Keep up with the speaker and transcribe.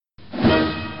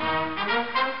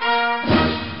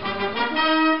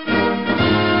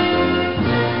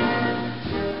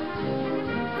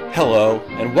Hello,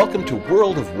 and welcome to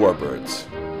World of Warbirds.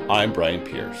 I'm Brian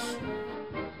Pierce.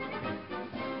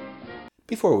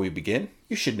 Before we begin,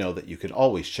 you should know that you can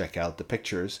always check out the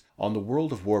pictures on the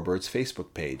World of Warbirds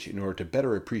Facebook page in order to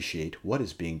better appreciate what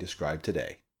is being described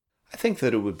today. I think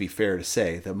that it would be fair to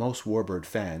say that most Warbird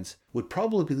fans would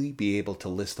probably be able to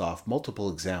list off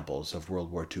multiple examples of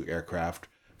World War II aircraft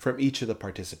from each of the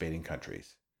participating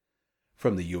countries.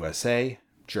 From the USA,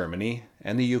 Germany,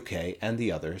 and the UK, and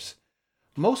the others,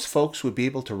 most folks would be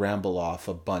able to ramble off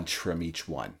a bunch from each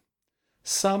one.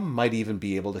 Some might even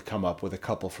be able to come up with a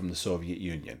couple from the Soviet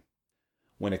Union.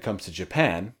 When it comes to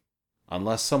Japan,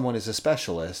 unless someone is a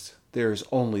specialist, there is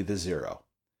only the Zero.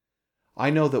 I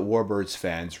know that Warbirds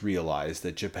fans realize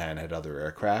that Japan had other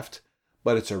aircraft,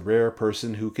 but it's a rare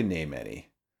person who can name any.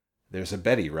 There's a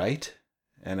Betty, right?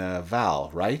 And a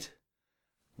Val, right?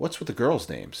 What's with the girls'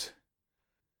 names?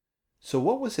 So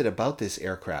what was it about this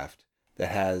aircraft that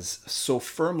has so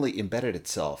firmly embedded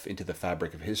itself into the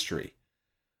fabric of history?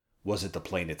 Was it the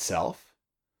plane itself?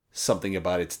 Something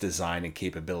about its design and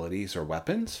capabilities or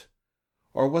weapons?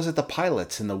 Or was it the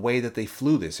pilots and the way that they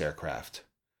flew this aircraft?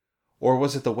 Or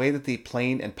was it the way that the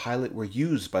plane and pilot were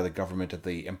used by the government of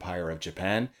the Empire of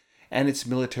Japan and its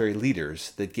military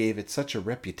leaders that gave it such a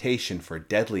reputation for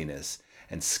deadliness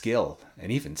and skill and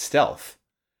even stealth?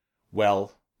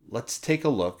 Well, let's take a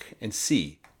look and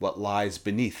see what lies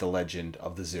beneath the legend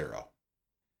of the Zero.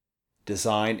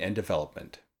 Design and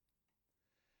development.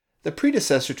 The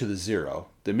predecessor to the Zero,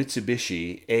 the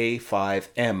Mitsubishi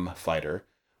A5M fighter,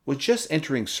 was just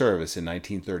entering service in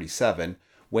 1937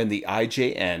 when the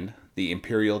IJN, the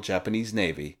Imperial Japanese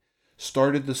Navy,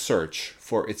 started the search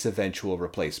for its eventual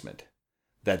replacement,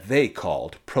 that they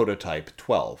called Prototype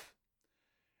 12.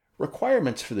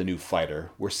 Requirements for the new fighter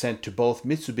were sent to both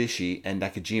Mitsubishi and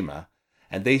Nakajima,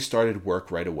 and they started work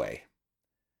right away.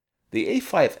 The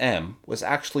A5M was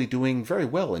actually doing very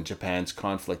well in Japan's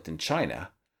conflict in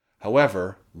China.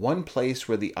 However, one place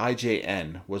where the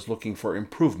IJN was looking for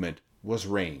improvement was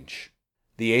range.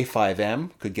 The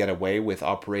A5M could get away with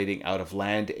operating out of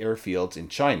land airfields in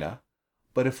China,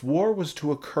 but if war was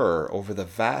to occur over the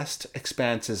vast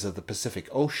expanses of the Pacific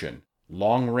Ocean,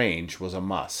 long range was a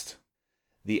must.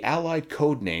 The Allied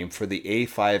code name for the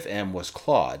A5M was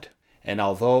Claude, and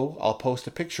although I'll post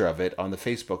a picture of it on the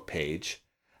Facebook page,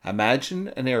 imagine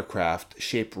an aircraft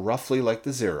shaped roughly like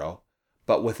the Zero,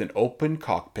 but with an open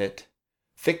cockpit,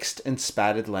 fixed and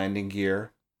spatted landing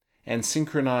gear, and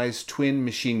synchronized twin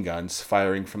machine guns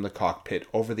firing from the cockpit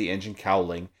over the engine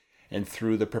cowling and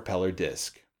through the propeller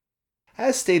disc.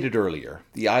 As stated earlier,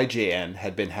 the IJN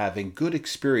had been having good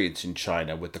experience in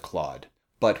China with the Claude,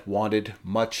 but wanted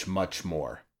much, much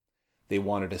more. They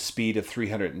wanted a speed of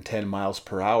 310 miles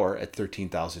per hour at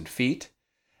 13,000 feet,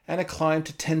 and a climb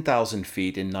to 10,000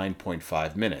 feet in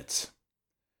 9.5 minutes.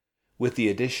 With the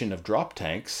addition of drop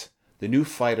tanks, the new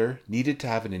fighter needed to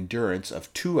have an endurance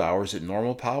of 2 hours at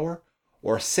normal power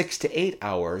or 6 to 8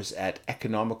 hours at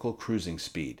economical cruising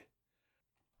speed.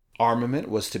 Armament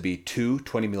was to be 2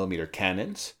 20mm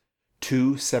cannons,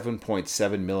 2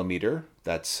 7.7mm,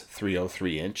 that's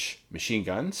 303-inch, machine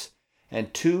guns,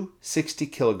 and 2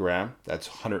 60-kilogram, that's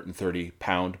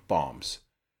 130-pound bombs.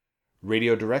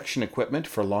 Radio direction equipment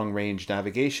for long-range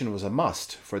navigation was a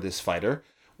must for this fighter,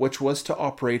 which was to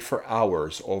operate for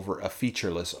hours over a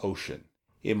featureless ocean.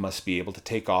 It must be able to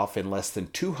take off in less than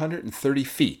 230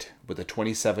 feet with a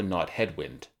 27-knot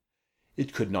headwind.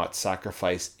 It could not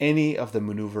sacrifice any of the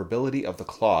maneuverability of the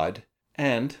Claude,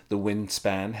 and the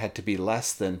wingspan had to be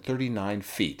less than 39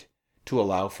 feet to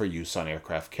allow for use on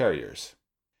aircraft carriers.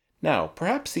 Now,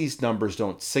 perhaps these numbers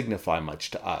don't signify much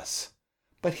to us,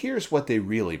 but here's what they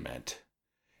really meant.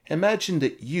 Imagine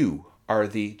that you are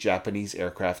the Japanese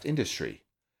aircraft industry.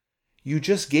 You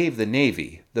just gave the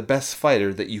Navy the best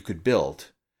fighter that you could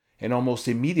build, and almost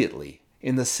immediately,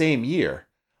 in the same year,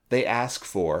 they ask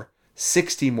for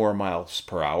 60 more miles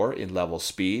per hour in level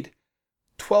speed,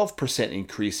 12%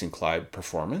 increase in climb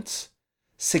performance,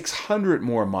 600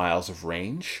 more miles of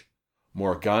range,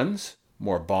 more guns,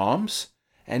 more bombs,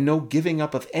 and no giving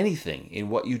up of anything in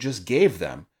what you just gave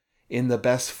them in the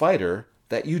best fighter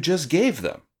that you just gave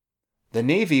them. The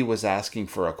Navy was asking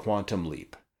for a quantum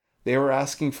leap. They were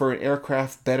asking for an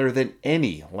aircraft better than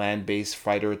any land-based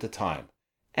fighter at the time,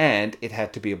 and it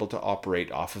had to be able to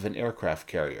operate off of an aircraft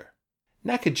carrier.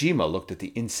 Nakajima looked at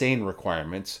the insane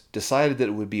requirements, decided that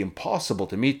it would be impossible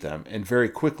to meet them, and very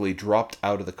quickly dropped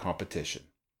out of the competition.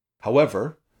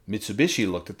 However,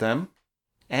 Mitsubishi looked at them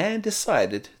and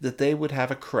decided that they would have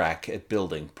a crack at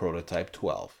building Prototype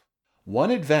 12.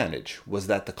 One advantage was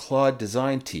that the Claude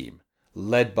design team,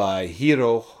 led by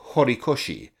Hiro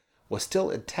Horikoshi, was still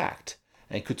intact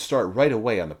and could start right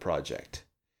away on the project.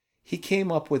 He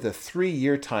came up with a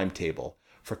 3-year timetable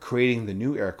for creating the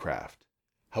new aircraft.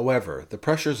 However, the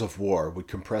pressures of war would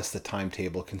compress the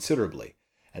timetable considerably,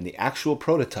 and the actual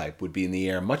prototype would be in the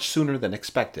air much sooner than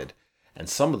expected, and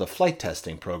some of the flight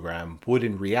testing program would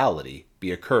in reality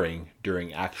be occurring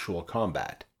during actual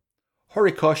combat.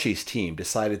 Horikoshi's team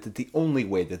decided that the only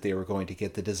way that they were going to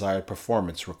get the desired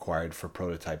performance required for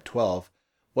Prototype 12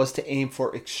 was to aim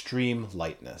for extreme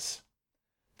lightness.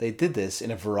 They did this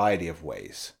in a variety of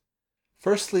ways.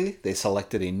 Firstly, they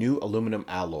selected a new aluminum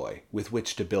alloy with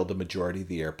which to build a majority of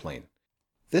the airplane.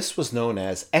 This was known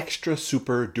as Extra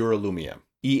Super Duralumium,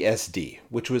 ESD,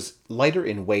 which was lighter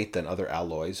in weight than other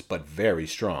alloys but very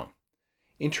strong.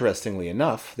 Interestingly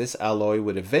enough, this alloy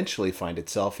would eventually find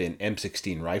itself in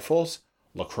M16 rifles,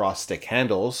 lacrosse stick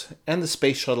handles, and the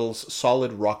Space Shuttle's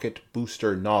solid rocket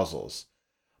booster nozzles.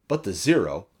 But the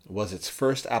Zero was its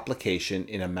first application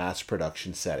in a mass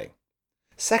production setting.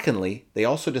 Secondly, they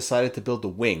also decided to build the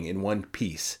wing in one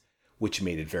piece, which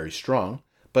made it very strong,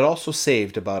 but also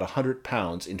saved about 100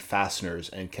 pounds in fasteners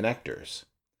and connectors.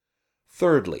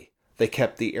 Thirdly, they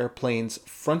kept the airplane's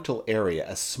frontal area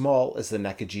as small as the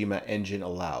Nakajima engine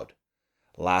allowed.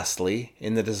 Lastly,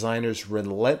 in the designer's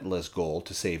relentless goal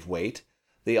to save weight,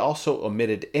 they also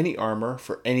omitted any armor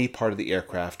for any part of the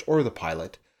aircraft or the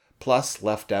pilot, plus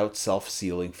left out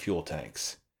self-sealing fuel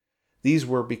tanks. These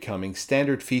were becoming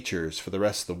standard features for the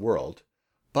rest of the world,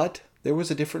 but there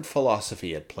was a different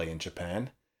philosophy at play in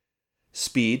Japan.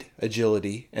 Speed,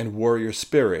 agility, and warrior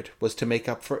spirit was to make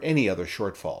up for any other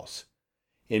shortfalls.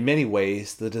 In many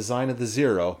ways, the design of the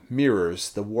Zero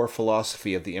mirrors the war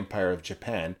philosophy of the Empire of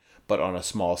Japan, but on a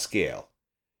small scale.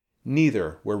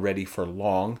 Neither were ready for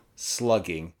long,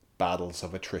 slugging battles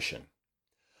of attrition.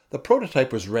 The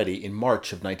prototype was ready in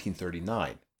March of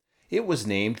 1939. It was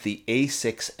named the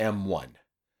A6M1.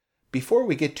 Before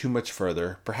we get too much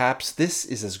further, perhaps this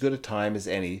is as good a time as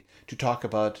any to talk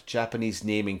about Japanese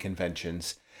naming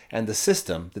conventions and the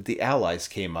system that the Allies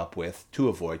came up with to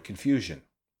avoid confusion.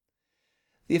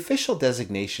 The official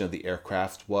designation of the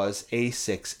aircraft was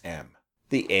A6M.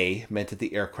 The A meant that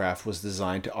the aircraft was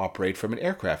designed to operate from an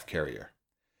aircraft carrier.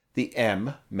 The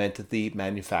M meant that the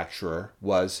manufacturer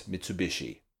was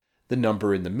Mitsubishi. The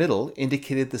number in the middle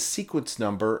indicated the sequence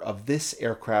number of this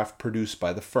aircraft produced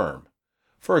by the firm.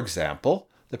 For example,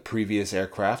 the previous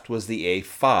aircraft was the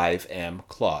A5M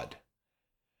Claude.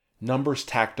 Numbers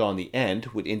tacked on the end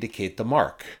would indicate the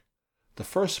mark. The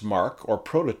first mark or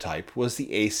prototype was the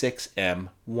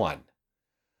A6M1.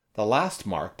 The last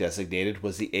mark designated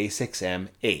was the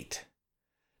A6M8.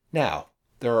 Now,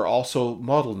 there are also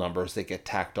model numbers that get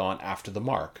tacked on after the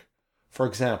mark. For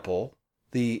example,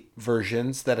 the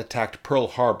versions that attacked Pearl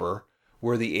Harbor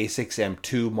were the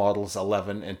A6M2 models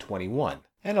 11 and 21.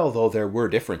 And although there were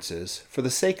differences, for the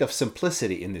sake of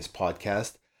simplicity in this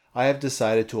podcast, I have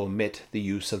decided to omit the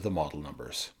use of the model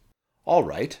numbers. All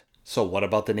right. So what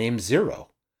about the name Zero?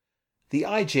 The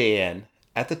IJN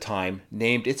at the time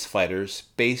named its fighters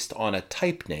based on a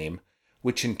type name,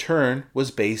 which in turn was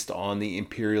based on the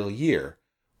imperial year,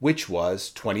 which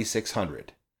was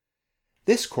 2600.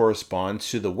 This corresponds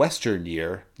to the Western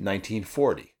year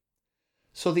 1940.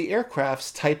 So the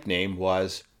aircraft's type name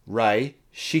was Rai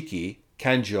Shiki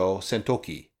Kanjo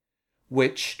Sentoki,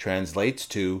 which translates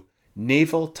to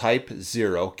Naval Type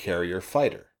Zero Carrier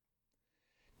Fighter.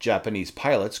 Japanese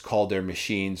pilots called their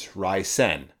machines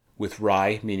Rai-sen, with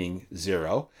Rai meaning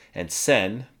zero, and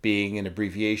Sen being an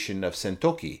abbreviation of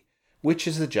Sentoki, which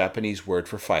is the Japanese word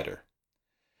for fighter.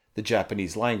 The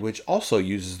Japanese language also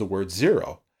uses the word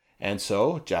zero, and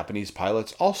so Japanese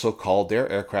pilots also called their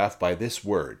aircraft by this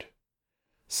word.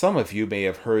 Some of you may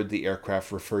have heard the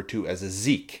aircraft referred to as a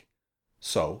Zeke.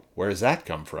 So, where does that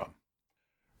come from?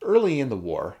 Early in the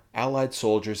war, Allied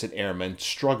soldiers and airmen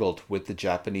struggled with the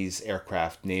Japanese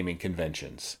aircraft naming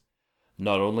conventions.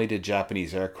 Not only did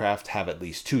Japanese aircraft have at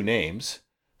least 2 names,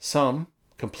 some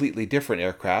completely different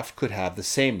aircraft could have the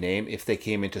same name if they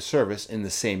came into service in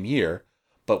the same year,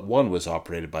 but one was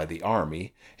operated by the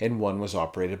Army and one was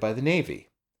operated by the Navy.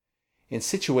 In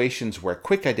situations where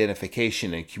quick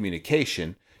identification and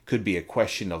communication could be a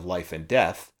question of life and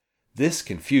death, this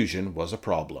confusion was a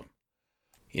problem.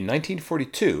 In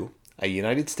 1942, a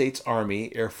United States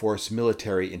Army Air Force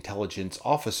military intelligence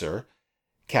officer,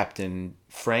 Captain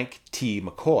Frank T.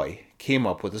 McCoy, came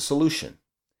up with a solution.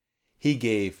 He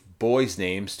gave boys'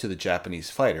 names to the Japanese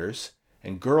fighters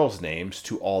and girls' names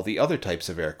to all the other types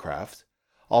of aircraft,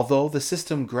 although the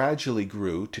system gradually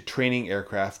grew to training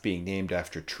aircraft being named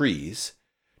after trees,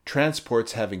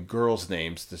 transports having girls'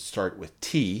 names that start with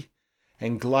T,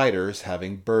 and gliders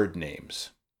having bird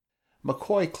names.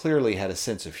 McCoy clearly had a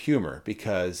sense of humor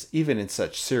because, even in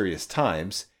such serious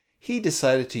times, he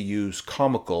decided to use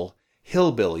comical,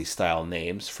 hillbilly-style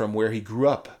names from where he grew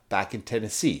up back in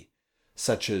Tennessee,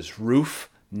 such as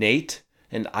Roof, Nate,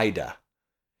 and Ida.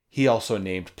 He also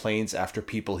named planes after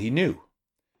people he knew.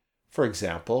 For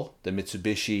example, the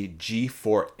Mitsubishi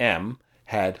G4M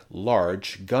had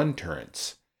large gun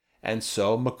turrets, and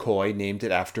so McCoy named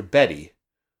it after Betty,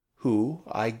 who,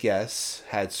 I guess,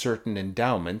 had certain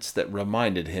endowments that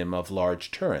reminded him of large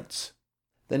turrets.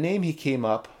 The name he came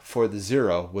up for the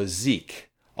Zero was Zeke.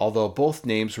 Although both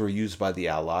names were used by the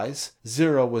Allies,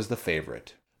 Zero was the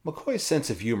favorite. McCoy's sense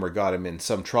of humor got him in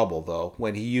some trouble, though,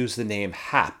 when he used the name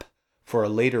Hap for a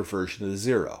later version of the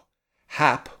Zero.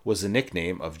 Hap was a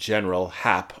nickname of General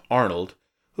Hap Arnold,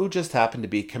 who just happened to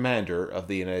be commander of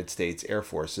the United States Air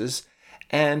Forces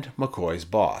and McCoy's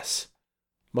boss.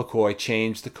 McCoy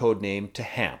changed the code name to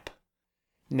Hamp.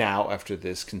 Now, after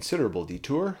this considerable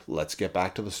detour, let's get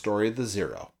back to the story of the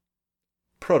Zero.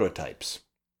 Prototypes.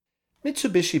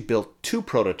 Mitsubishi built 2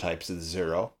 prototypes of the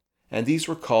Zero, and these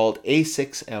were called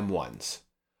A6M1s.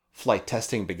 Flight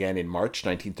testing began in March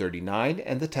 1939,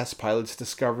 and the test pilots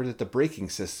discovered that the braking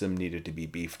system needed to be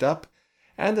beefed up,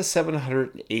 and the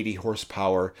 780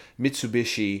 horsepower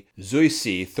Mitsubishi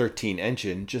Zuisei 13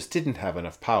 engine just didn't have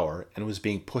enough power and was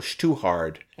being pushed too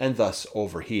hard and thus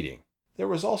overheating. There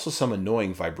was also some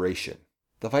annoying vibration.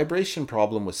 The vibration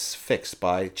problem was fixed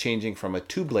by changing from a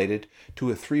 2-bladed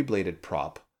to a 3-bladed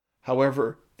prop.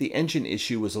 However, the engine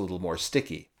issue was a little more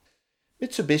sticky.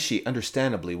 Mitsubishi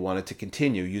understandably wanted to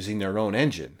continue using their own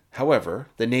engine. However,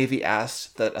 the Navy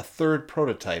asked that a 3rd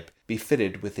prototype be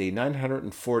fitted with a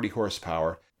 940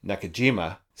 horsepower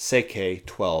Nakajima Seikei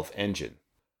 12 engine.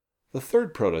 The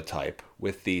 3rd prototype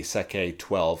with the Seikei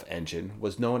 12 engine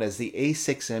was known as the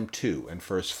A6M2 and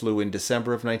first flew in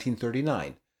December of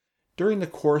 1939. During the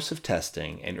course of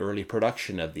testing and early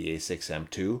production of the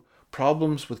A6M2,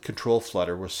 problems with control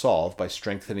flutter were solved by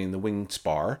strengthening the wing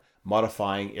spar,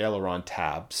 modifying aileron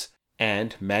tabs,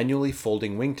 and manually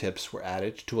folding wingtips were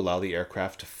added to allow the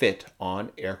aircraft to fit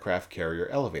on aircraft carrier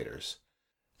elevators.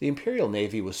 The Imperial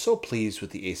Navy was so pleased with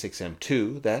the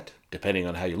A6M2 that, depending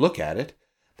on how you look at it,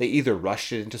 they either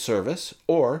rushed it into service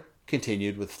or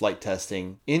continued with flight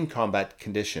testing in combat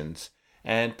conditions,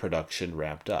 and production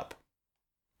ramped up.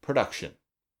 Production.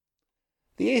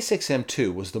 The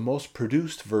A6M2 was the most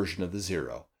produced version of the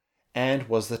Zero, and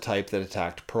was the type that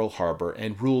attacked Pearl Harbor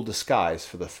and ruled the skies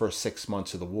for the first 6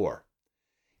 months of the war.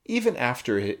 Even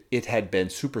after it had been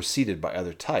superseded by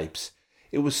other types,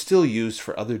 it was still used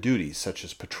for other duties such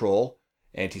as patrol,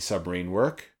 anti-submarine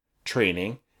work,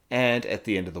 training, and, at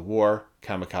the end of the war,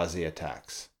 kamikaze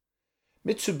attacks.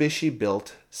 Mitsubishi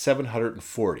built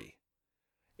 740.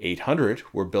 800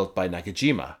 were built by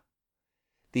Nakajima.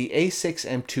 The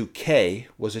A6M2K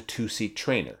was a 2-seat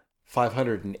trainer.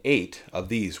 508 of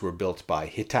these were built by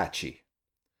Hitachi.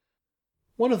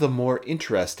 One of the more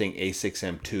interesting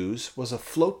A6M2s was a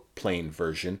float plane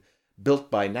version built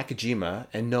by Nakajima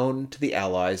and known to the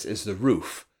Allies as the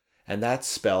Roof, and that's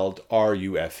spelled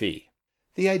R-U-F-E.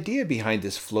 The idea behind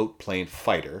this float plane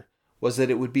fighter was that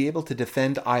it would be able to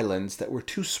defend islands that were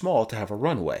too small to have a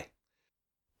runway.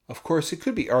 Of course, it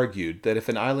could be argued that if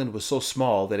an island was so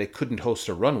small that it couldn't host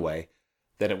a runway,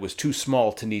 then it was too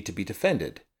small to need to be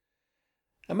defended.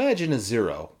 Imagine a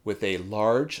Zero with a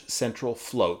large central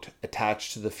float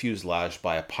attached to the fuselage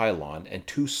by a pylon and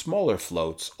 2 smaller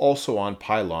floats also on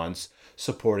pylons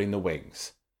supporting the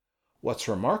wings. What's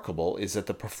remarkable is that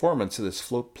the performance of this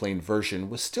float plane version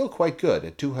was still quite good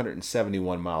at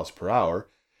 271 miles per hour,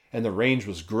 and the range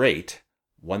was great,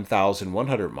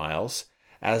 1,100 miles,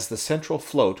 as the central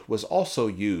float was also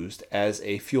used as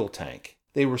a fuel tank.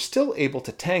 They were still able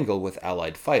to tangle with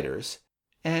Allied fighters,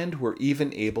 and were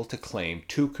even able to claim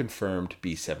 2 confirmed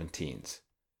B-17s.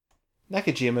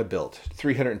 Nakajima built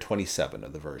 327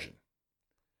 of the version.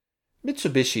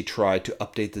 Mitsubishi tried to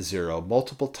update the Zero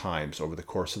multiple times over the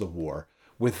course of the war,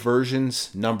 with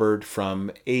versions numbered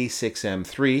from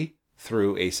A6M3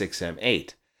 through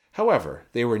A6M8. However,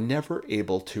 they were never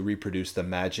able to reproduce the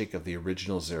magic of the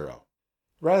original Zero.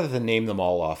 Rather than name them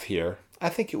all off here, I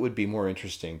think it would be more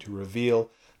interesting to reveal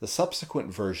the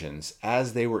subsequent versions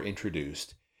as they were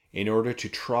introduced in order to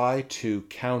try to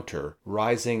counter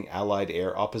rising Allied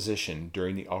air opposition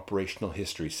during the operational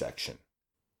history section.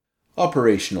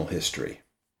 Operational history.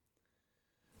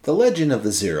 The legend of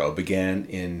the Zero began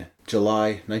in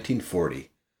July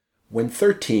 1940 when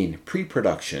 13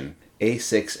 pre-production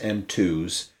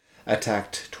A6M2s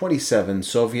attacked 27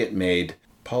 Soviet-made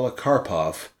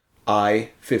Polikarpov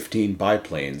I-15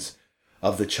 biplanes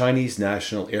of the Chinese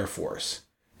National Air Force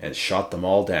and shot them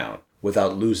all down,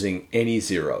 without losing any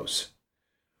Zeros.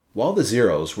 While the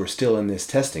Zeros were still in this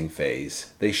testing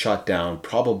phase, they shot down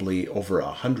probably over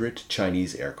 100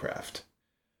 Chinese aircraft.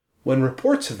 When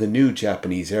reports of the new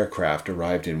Japanese aircraft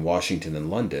arrived in Washington and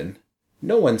London,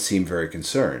 no one seemed very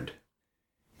concerned.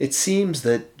 It seems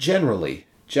that generally,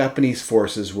 Japanese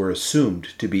forces were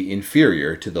assumed to be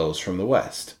inferior to those from the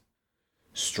West.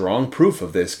 Strong proof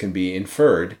of this can be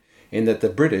inferred in that the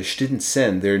British didn't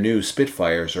send their new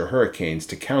Spitfires or Hurricanes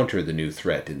to counter the new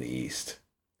threat in the East.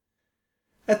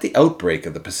 At the outbreak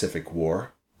of the Pacific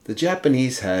War, the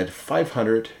Japanese had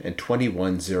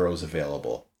 521 Zeros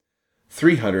available.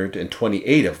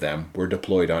 328 of them were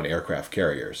deployed on aircraft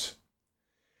carriers.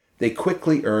 They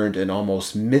quickly earned an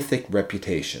almost mythic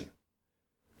reputation.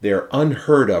 Their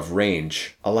unheard-of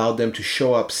range allowed them to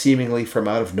show up seemingly from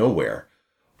out of nowhere,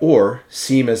 or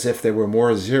seem as if there were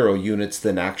more Zero units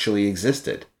than actually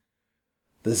existed.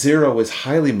 The Zero was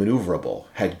highly maneuverable,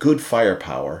 had good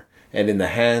firepower, and in the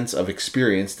hands of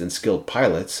experienced and skilled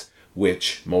pilots,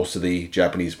 which most of the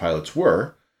Japanese pilots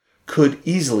were, could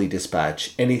easily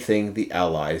dispatch anything the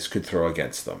Allies could throw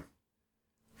against them.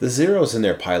 The Zeros and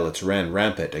their pilots ran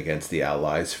rampant against the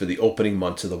Allies for the opening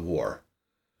months of the war.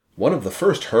 One of the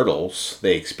first hurdles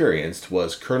they experienced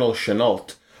was Colonel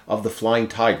Chennault of the Flying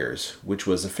Tigers, which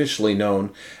was officially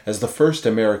known as the 1st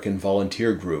American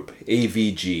Volunteer Group,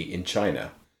 AVG, in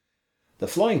China. The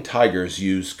Flying Tigers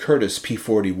used Curtiss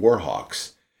P-40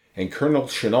 Warhawks, and Colonel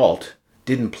Chennault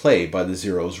didn't play by the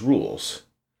Zero's rules.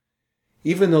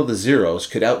 Even though the Zeros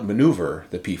could outmaneuver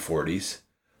the P-40s,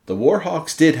 the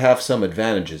Warhawks did have some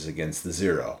advantages against the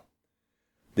Zero.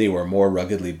 They were more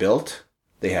ruggedly built,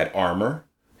 they had armor,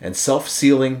 and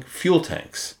self-sealing fuel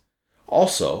tanks.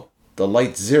 Also, the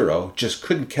light Zero just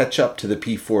couldn't catch up to the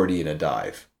P-40 in a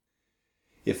dive.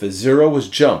 If a Zero was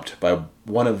jumped by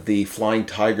one of the Flying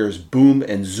Tiger's boom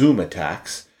and zoom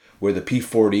attacks, where the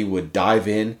P-40 would dive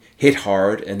in, hit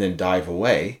hard, and then dive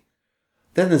away,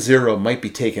 then the Zero might be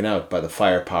taken out by the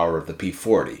firepower of the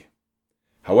P-40.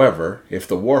 However, if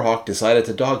the Warhawk decided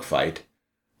to dogfight,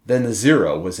 then the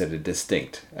Zero was at a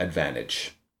distinct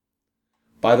advantage.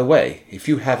 By the way, if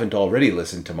you haven't already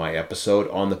listened to my episode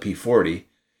on the P-40,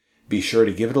 be sure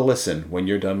to give it a listen when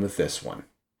you're done with this one.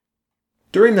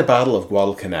 During the Battle of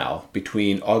Guadalcanal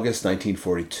between August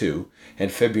 1942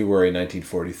 and February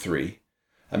 1943,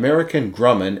 American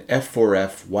Grumman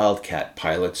F-4F Wildcat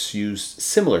pilots used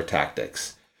similar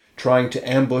tactics, trying to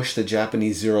ambush the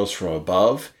Japanese Zeros from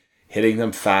above, hitting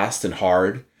them fast and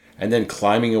hard, and then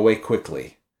climbing away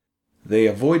quickly. They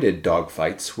avoided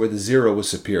dogfights where the Zero was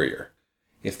superior.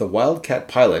 If the Wildcat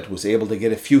pilot was able to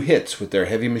get a few hits with their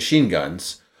heavy machine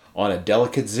guns on a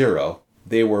delicate Zero,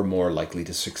 they were more likely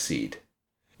to succeed.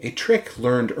 A trick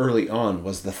learned early on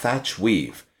was the Thatch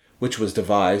Weave, which was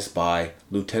devised by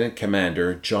Lieutenant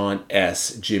Commander John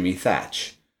S. Jimmy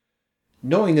Thatch.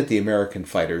 Knowing that the American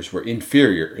fighters were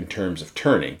inferior in terms of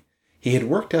turning, he had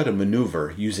worked out a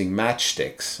maneuver using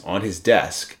matchsticks on his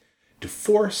desk to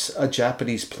force a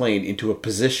Japanese plane into a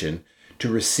position to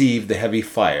receive the heavy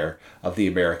fire of the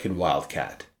American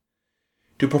Wildcat.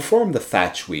 To perform the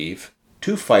Thatch Weave,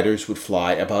 two fighters would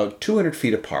fly about 200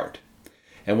 feet apart,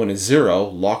 and when a Zero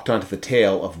locked onto the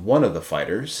tail of one of the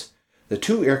fighters, the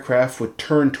two aircraft would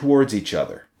turn towards each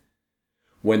other.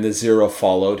 When the Zero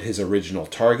followed his original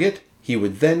target, he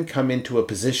would then come into a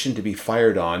position to be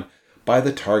fired on by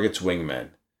the target's wingmen.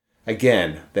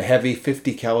 Again, the heavy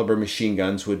 .50 caliber machine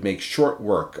guns would make short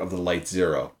work of the light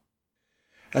Zero.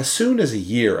 As soon as a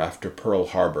year after Pearl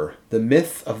Harbor, the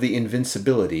myth of the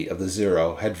invincibility of the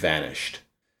Zero had vanished.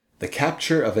 The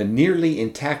capture of a nearly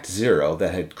intact Zero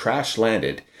that had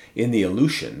crash-landed in the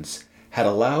Aleutians had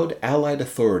allowed Allied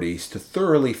authorities to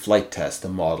thoroughly flight test the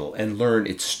model and learn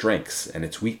its strengths and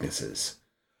its weaknesses.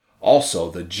 Also,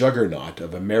 the juggernaut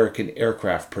of American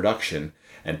aircraft production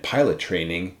and pilot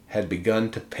training had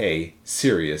begun to pay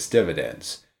serious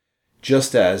dividends,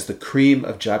 just as the cream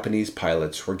of Japanese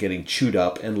pilots were getting chewed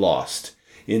up and lost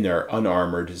in their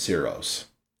unarmored Zeros.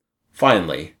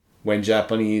 Finally, when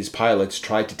Japanese pilots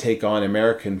tried to take on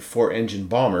American four-engine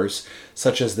bombers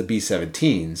such as the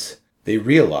B-17s, they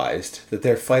realized that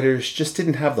their fighters just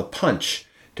didn't have the punch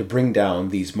to bring down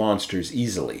these monsters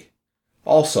easily.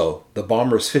 Also, the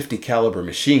bomber's .50 caliber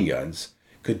machine guns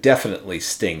could definitely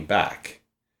sting back.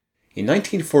 In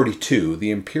 1942,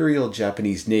 the Imperial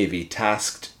Japanese Navy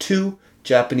tasked two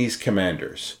Japanese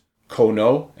commanders,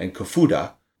 Kono and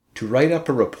Kofuda, to write up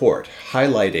a report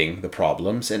highlighting the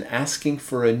problems and asking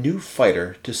for a new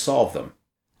fighter to solve them.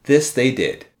 This they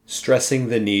did, stressing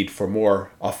the need for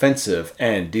more offensive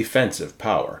and defensive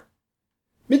power.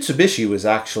 Mitsubishi was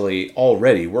actually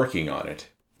already working on it.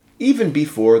 Even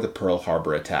before the Pearl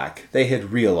Harbor attack, they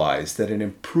had realized that an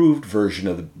improved version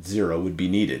of the Zero would be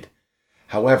needed.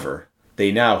 However,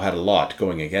 they now had a lot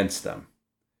going against them.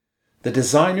 The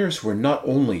designers were not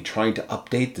only trying to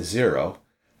update the Zero,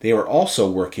 they were also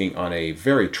working on a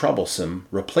very troublesome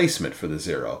replacement for the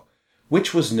Zero,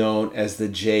 which was known as the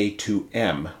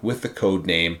J2M with the code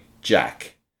name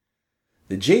Jack.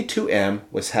 The J2M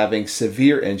was having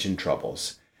severe engine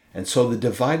troubles, and so the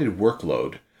divided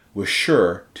workload was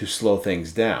sure to slow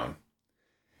things down.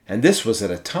 And this was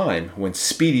at a time when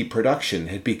speedy production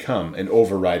had become an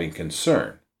overriding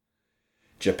concern.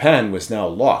 Japan was now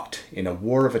locked in a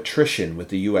war of attrition with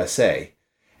the USA,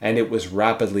 and it was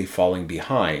rapidly falling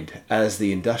behind as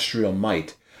the industrial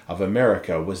might of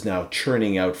America was now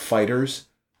churning out fighters,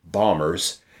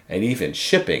 bombers, and even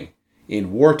shipping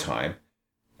in wartime,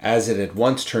 as it had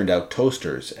once turned out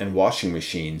toasters and washing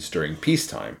machines during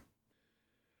peacetime.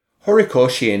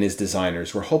 Horikoshi and his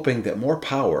designers were hoping that more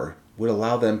power would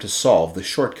allow them to solve the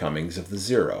shortcomings of the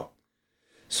Zero.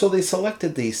 So they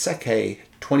selected the Seikei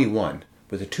 21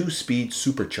 with a 2-speed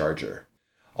supercharger.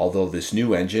 Although this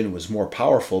new engine was more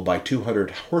powerful by 200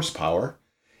 horsepower,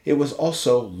 it was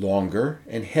also longer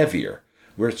and heavier,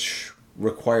 which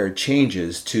required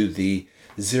changes to the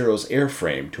Zero's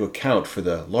airframe to account for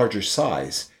the larger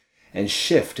size and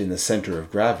shift in the center of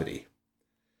gravity.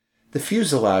 The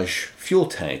fuselage fuel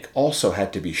tank also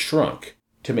had to be shrunk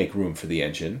to make room for the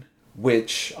engine,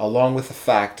 which, along with the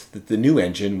fact that the new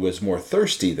engine was more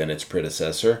thirsty than its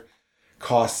predecessor,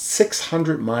 cost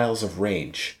 600 miles of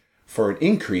range, for an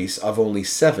increase of only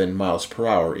 7 miles per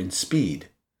hour in speed.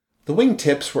 The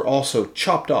wingtips were also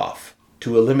chopped off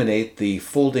to eliminate the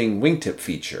folding wingtip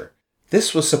feature.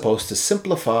 This was supposed to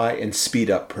simplify and speed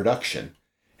up production,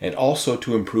 and also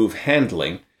to improve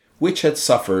handling, which had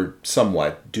suffered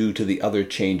somewhat due to the other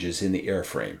changes in the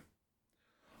airframe.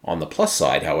 On the plus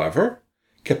side, however,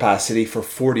 capacity for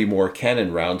 40 more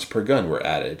cannon rounds per gun were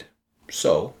added,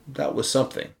 so that was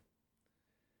something.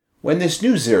 When this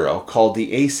new Zero, called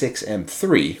the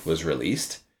A6M3, was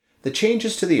released, the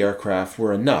changes to the aircraft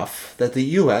were enough that the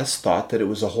US thought that it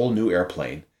was a whole new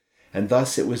airplane, and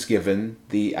thus it was given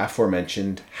the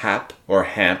aforementioned HAP or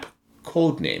HAMP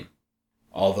code name,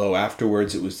 although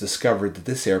afterwards it was discovered that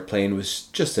this airplane was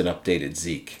just an updated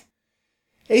Zeke.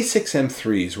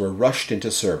 A6M3s were rushed into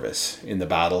service in the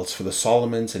battles for the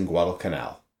Solomons and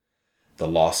Guadalcanal. The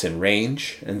loss in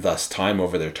range, and thus time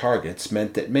over their targets,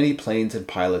 meant that many planes and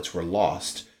pilots were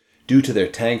lost due to their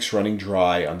tanks running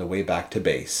dry on the way back to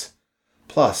base.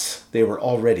 Plus, they were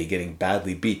already getting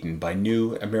badly beaten by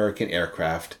new American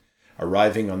aircraft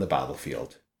arriving on the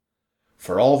battlefield.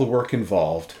 For all the work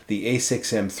involved, the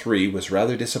A6M3 was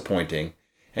rather disappointing,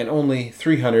 and only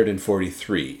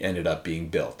 343 ended up being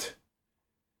built.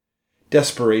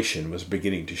 Desperation was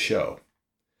beginning to show.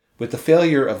 With the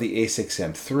failure of the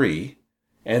A6M3,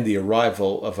 and the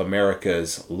arrival of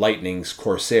America's Lightnings,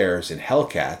 Corsairs, and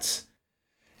Hellcats,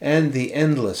 and the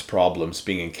endless problems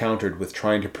being encountered with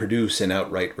trying to produce an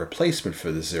outright replacement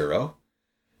for the Zero,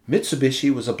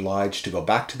 Mitsubishi was obliged to go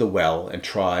back to the well and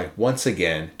try once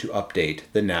again to update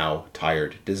the now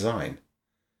tired design.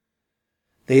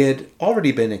 They had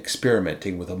already been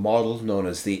experimenting with a model known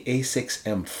as the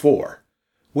A6M4,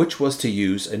 which was to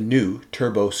use a new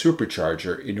turbo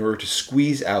supercharger in order to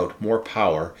squeeze out more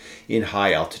power in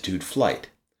high-altitude flight.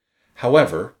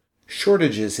 However,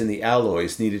 shortages in the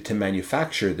alloys needed to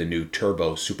manufacture the new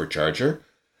turbo supercharger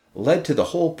led to the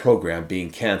whole program being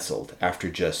cancelled after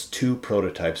just 2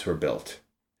 prototypes were built.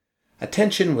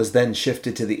 Attention was then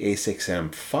shifted to the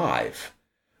A6M5,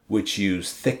 which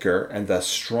used thicker and thus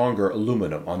stronger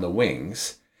aluminum on the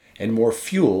wings, and more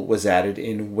fuel was added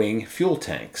in wing fuel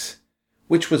tanks,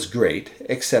 which was great,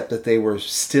 except that they were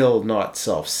still not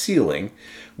self-sealing,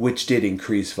 which did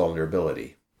increase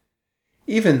vulnerability.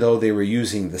 Even though they were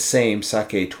using the same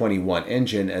Seikei 21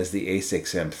 engine as the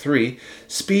A6M3,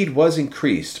 speed was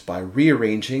increased by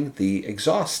rearranging the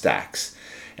exhaust stacks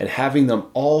and having them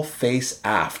all face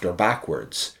aft or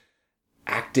backwards,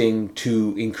 acting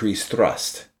to increase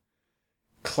thrust.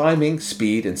 Climbing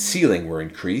speed and ceiling were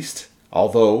increased,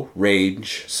 although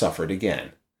range suffered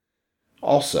again.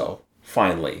 Also,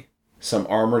 finally, some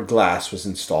armored glass was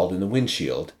installed in the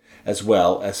windshield, as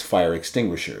well as fire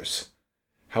extinguishers.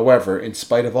 However, in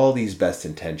spite of all these best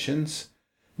intentions,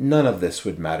 none of this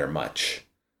would matter much.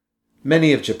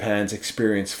 Many of Japan's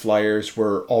experienced flyers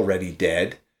were already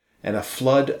dead, and a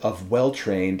flood of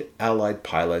well-trained Allied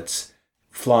pilots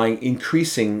flying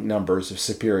increasing numbers of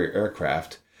superior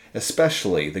aircraft,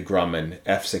 especially the Grumman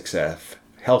F-6F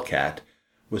Hellcat,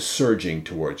 was surging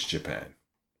towards Japan.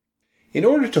 In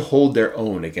order to hold their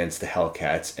own against the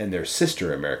Hellcats and their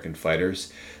sister American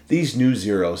fighters, these new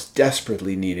Zeros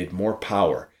desperately needed more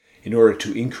power in order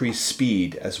to increase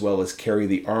speed as well as carry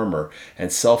the armor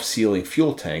and self-sealing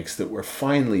fuel tanks that were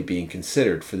finally being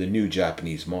considered for the new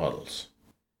Japanese models.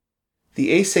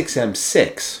 The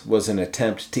A6M6 was an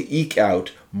attempt to eke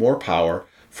out more power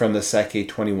from the Sake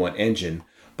 21 engine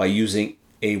by using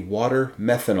a water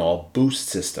methanol boost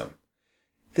system.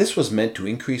 This was meant to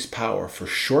increase power for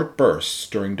short bursts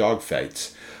during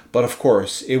dogfights, but of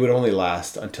course it would only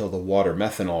last until the water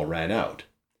methanol ran out.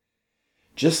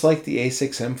 Just like the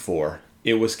A6M4,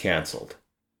 it was cancelled.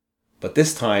 But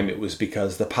this time it was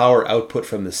because the power output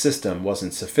from the system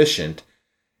wasn't sufficient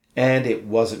and it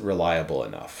wasn't reliable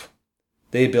enough.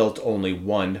 They built only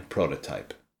one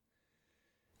prototype.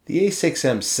 The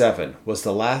A6M7 was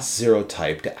the last Zero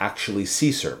type to actually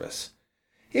see service.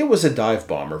 It was a dive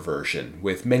bomber version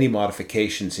with many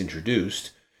modifications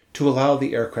introduced to allow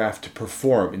the aircraft to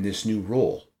perform in this new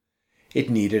role. It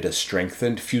needed a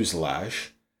strengthened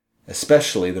fuselage,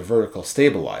 especially the vertical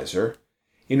stabilizer,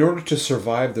 in order to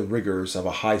survive the rigors of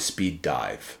a high-speed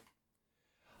dive.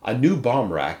 A new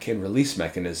bomb rack and release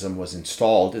mechanism was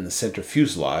installed in the center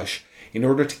fuselage in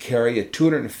order to carry a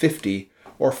 250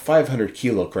 or 500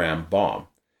 kilogram bomb,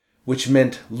 which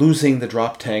meant losing the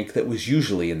drop tank that was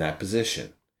usually in that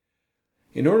position.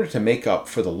 In order to make up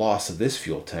for the loss of this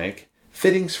fuel tank,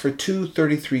 fittings for two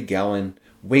 33-gallon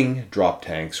wing drop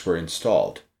tanks were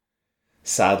installed.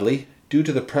 Sadly, due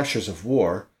to the pressures of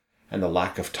war and the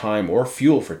lack of time or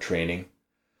fuel for training,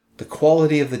 the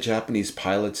quality of the Japanese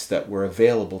pilots that were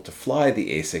available to fly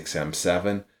the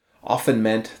A6M7 often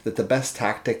meant that the best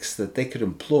tactics that they could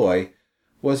employ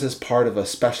was as part of a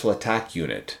special attack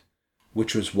unit,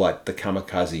 which was what the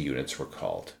kamikaze units were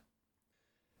called.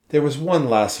 There was one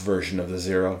last version of the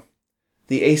Zero.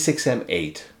 The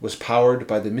A6M8 was powered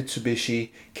by the Mitsubishi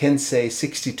Kensei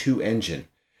 62 engine,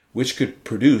 which could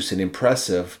produce an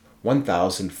impressive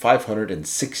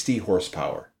 1,560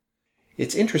 horsepower.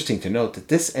 It's interesting to note that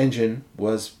this engine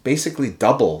was basically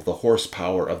double the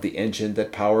horsepower of the engine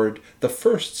that powered the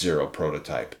first Zero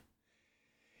prototype.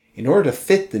 In order to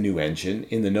fit the new engine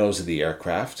in the nose of the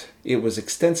aircraft, it was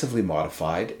extensively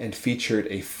modified and featured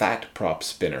a fat prop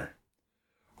spinner.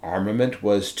 Armament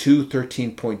was two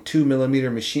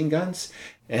 13.2mm machine guns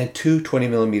and two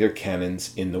 20mm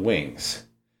cannons in the wings.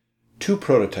 Two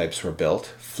prototypes were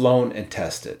built, flown, and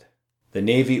tested. The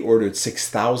Navy ordered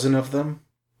 6,000 of them,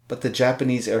 but the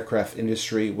Japanese aircraft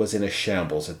industry was in a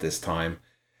shambles at this time,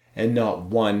 and not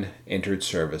one entered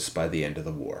service by the end of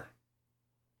the war.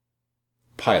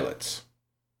 Pilots.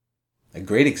 A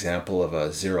great example of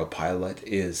a Zero pilot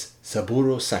is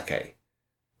Saburo Sakai.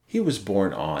 He was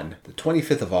born on the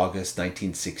 25th of August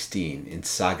 1916 in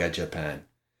Saga, Japan.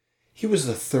 He was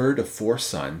the third of 4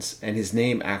 sons, and his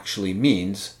name actually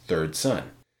means third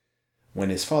son. When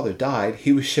his father died,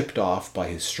 he was shipped off by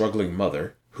his struggling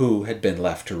mother, who had been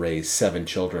left to raise 7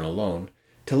 children alone,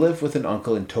 to live with an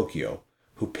uncle in Tokyo,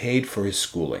 who paid for his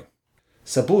schooling.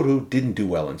 Saburo didn't do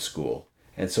well in school,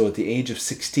 and so at the age of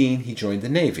 16 he joined the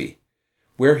Navy,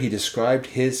 where he described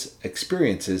his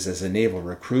experiences as a naval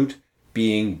recruit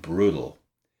being brutal.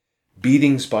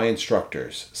 Beatings by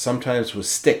instructors, sometimes with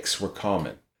sticks, were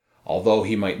common. Although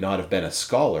he might not have been a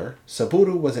scholar,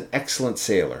 Saburo was an excellent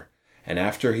sailor, and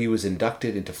after he was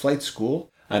inducted into flight school,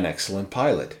 an excellent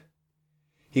pilot.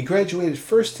 He graduated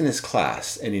first in his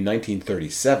class, and in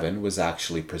 1937 was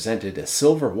actually presented a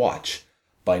silver watch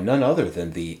by none other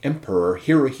than the Emperor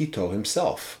Hirohito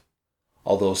himself.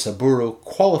 Although Saburo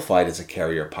qualified as a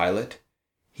carrier pilot,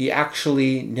 he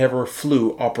actually never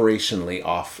flew operationally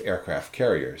off aircraft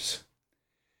carriers.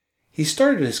 He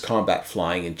started his combat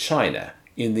flying in China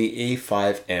in the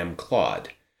A5M Claude,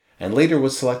 and later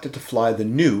was selected to fly the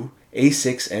new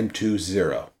A6M2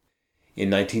 Zero. In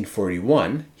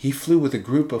 1941, he flew with a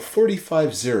group of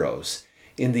 45 Zeros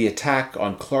in the attack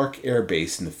on Clark Air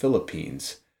Base in the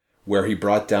Philippines, where he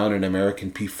brought down an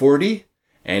American P-40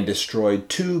 and destroyed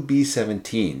 2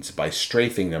 B-17s by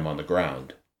strafing them on the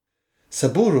ground.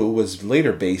 Saburo was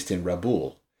later based in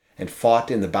Rabaul and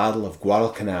fought in the Battle of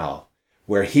Guadalcanal,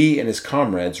 where he and his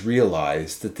comrades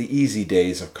realized that the easy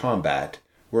days of combat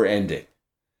were ending.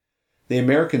 The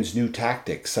Americans' new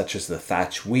tactics, such as the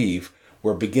Thatch Weave,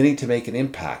 were beginning to make an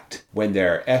impact when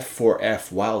their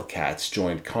F-4F Wildcats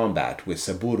joined combat with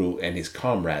Saburo and his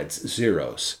comrades'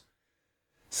 Zeros.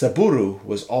 Saburo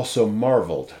was also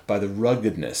marveled by the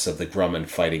ruggedness of the Grumman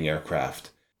fighting aircraft,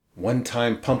 one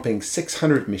time pumping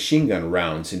 600 machine gun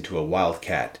rounds into a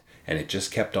Wildcat, and it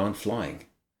just kept on flying.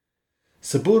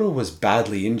 Saburo was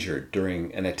badly injured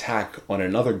during an attack on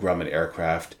another Grumman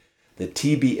aircraft, the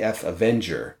TBF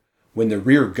Avenger, when the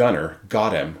rear gunner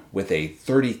got him with a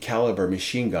 .30 caliber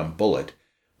machine gun bullet,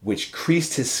 which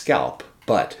creased his scalp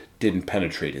but didn't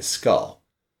penetrate his skull.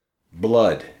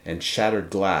 Blood and shattered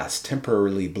glass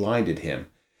temporarily blinded him,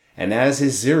 and as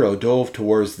his Zero dove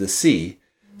towards the sea,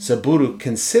 Saburo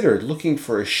considered looking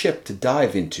for a ship to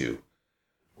dive into,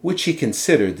 which he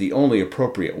considered the only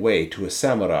appropriate way to a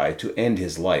samurai to end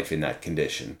his life in that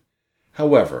condition.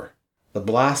 However, the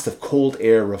blast of cold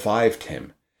air revived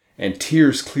him, and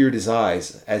tears cleared his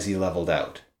eyes as he leveled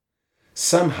out.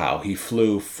 Somehow he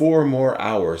flew 4 more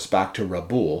hours back to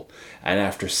Rabaul, and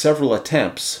after several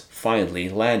attempts, finally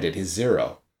landed his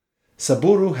Zero.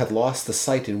 Saburo had lost the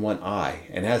sight in one eye,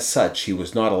 and as such he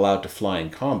was not allowed to fly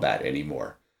in combat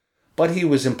anymore. But he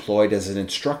was employed as an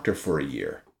instructor for a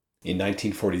year. In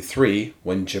 1943,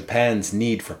 when Japan's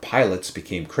need for pilots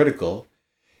became critical,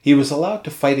 he was allowed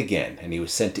to fight again, and he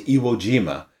was sent to Iwo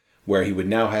Jima, where he would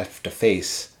now have to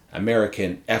face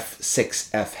American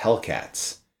F-6F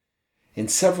Hellcats. In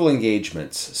several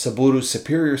engagements, Saburo's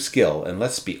superior skill, and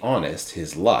let's be honest,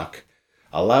 his luck,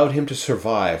 allowed him to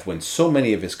survive when so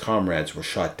many of his comrades were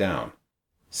shot down.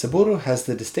 Saburo has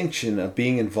the distinction of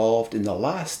being involved in the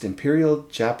last Imperial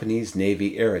Japanese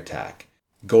Navy air attack,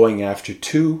 going after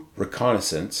 2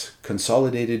 reconnaissance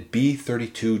consolidated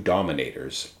B-32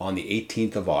 Dominators on the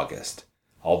 18th of August,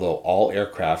 although all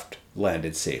aircraft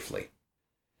landed safely.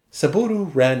 Saburo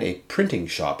ran a printing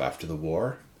shop after the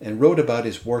war and wrote about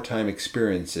his wartime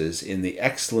experiences in the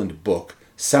excellent book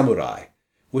Samurai,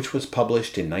 which was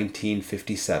published in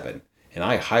 1957, and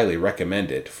I highly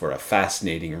recommend it for a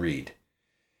fascinating read.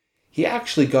 He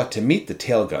actually got to meet the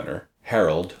tail gunner,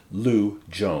 Harold Lou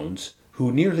Jones,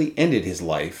 who nearly ended his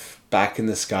life back in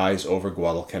the skies over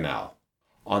Guadalcanal.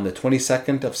 On the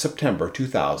 22nd of September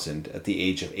 2000, at the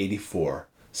age of 84,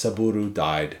 Saburo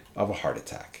died of a heart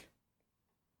attack.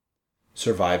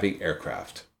 Surviving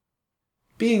aircraft.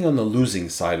 Being on the losing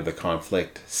side of the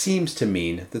conflict seems to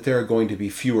mean that there are going to be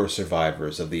fewer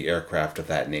survivors of the aircraft of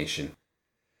that nation.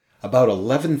 About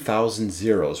 11,000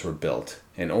 Zeros were built,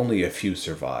 and only a few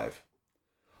survive.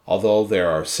 Although there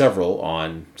are several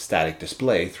on static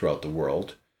display throughout the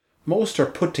world, most are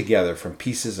put together from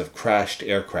pieces of crashed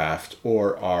aircraft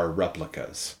or are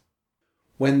replicas.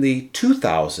 When the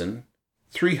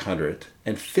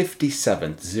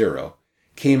 2,357th Zero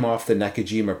came off the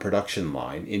Nakajima production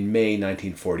line in May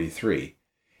 1943,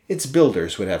 its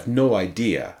builders would have no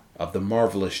idea of the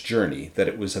marvelous journey that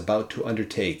it was about to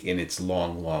undertake in its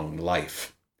long, long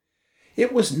life.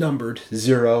 It was numbered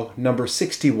Zero number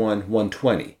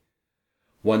 61120.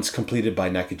 Once completed by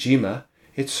Nakajima,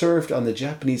 it served on the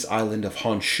Japanese island of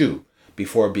Honshu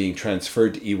before being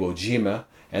transferred to Iwo Jima,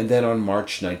 and then on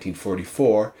March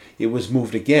 1944 it was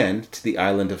moved again to the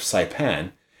island of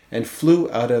Saipan and flew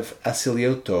out of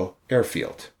Asilioto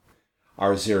Airfield.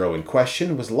 Our Zero in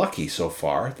question was lucky so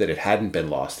far that it hadn't been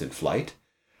lost in flight.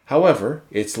 However,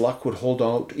 its luck would hold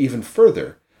out even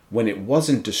further when it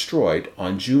wasn't destroyed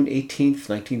on June 18,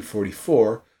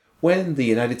 1944, when the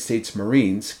United States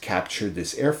Marines captured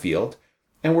this airfield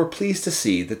and were pleased to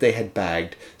see that they had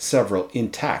bagged several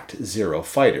intact Zero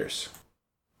fighters.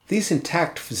 These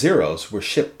intact Zeros were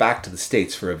shipped back to the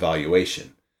States for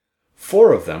evaluation.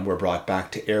 4 of them were brought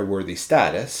back to airworthy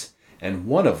status, and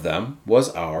one of them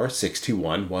was our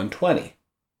 621-120.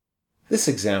 This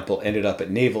example ended up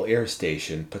at Naval Air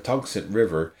Station Patuxent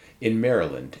River in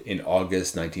Maryland in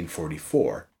August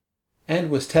 1944,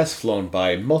 and was test flown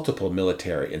by multiple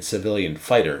military and civilian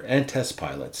fighter and test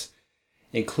pilots,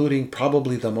 including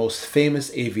probably the most famous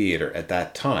aviator at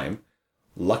that time,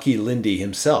 Lucky Lindy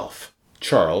himself,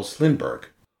 Charles Lindbergh.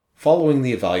 Following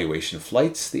the evaluation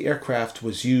flights, the aircraft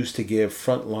was used to give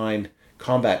frontline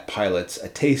combat pilots a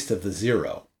taste of the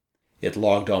Zero. It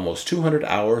logged almost 200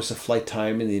 hours of flight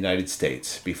time in the United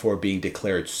States before being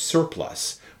declared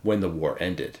surplus when the war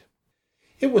ended.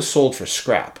 It was sold for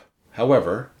scrap.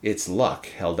 However, its luck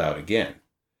held out again.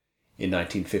 In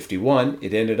 1951,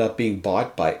 it ended up being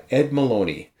bought by Ed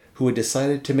Maloney, who had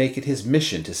decided to make it his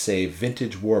mission to save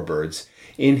vintage warbirds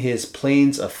in his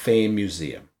Planes of Fame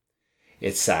Museum.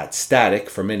 It sat static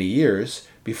for many years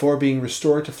before being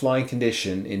restored to flying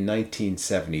condition in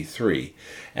 1973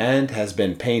 and has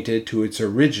been painted to its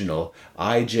original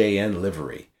IJN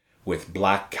livery with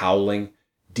black cowling,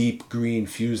 deep green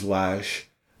fuselage,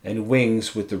 and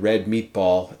wings with the red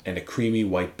meatball and a creamy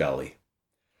white belly.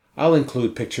 I'll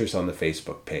include pictures on the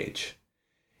Facebook page.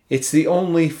 It's the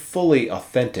only fully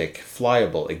authentic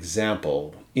flyable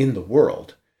example in the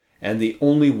world, and the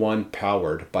only one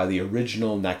powered by the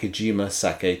original Nakajima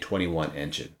Sake 21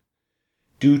 engine.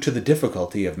 Due to the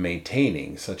difficulty of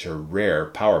maintaining such a rare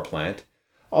power plant,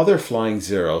 Other Flying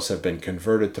Zeros have been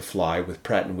converted to fly with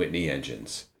Pratt & Whitney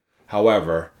engines.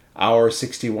 However, our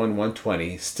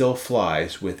 61-120 still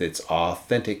flies with its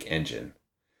authentic engine.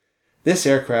 This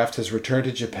aircraft has returned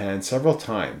to Japan several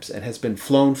times and has been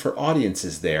flown for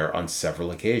audiences there on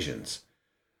several occasions.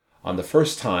 On the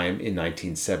first time, in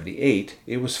 1978,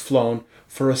 it was flown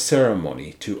for a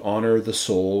ceremony to honor the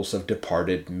souls of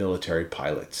departed military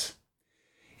pilots.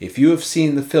 If you have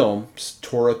seen the films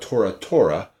Tora Tora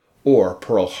Tora or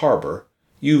Pearl Harbor,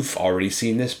 you've already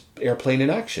seen this airplane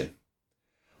in action.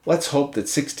 Let's hope that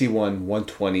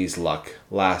 61-120's luck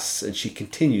lasts and she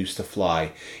continues to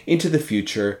fly into the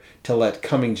future to let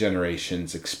coming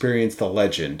generations experience the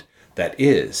legend that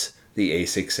is the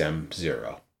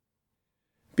A6M0.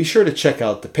 Be sure to check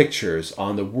out the pictures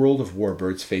on the World of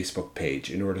Warbirds Facebook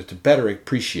page in order to better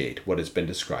appreciate what has been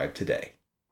described today.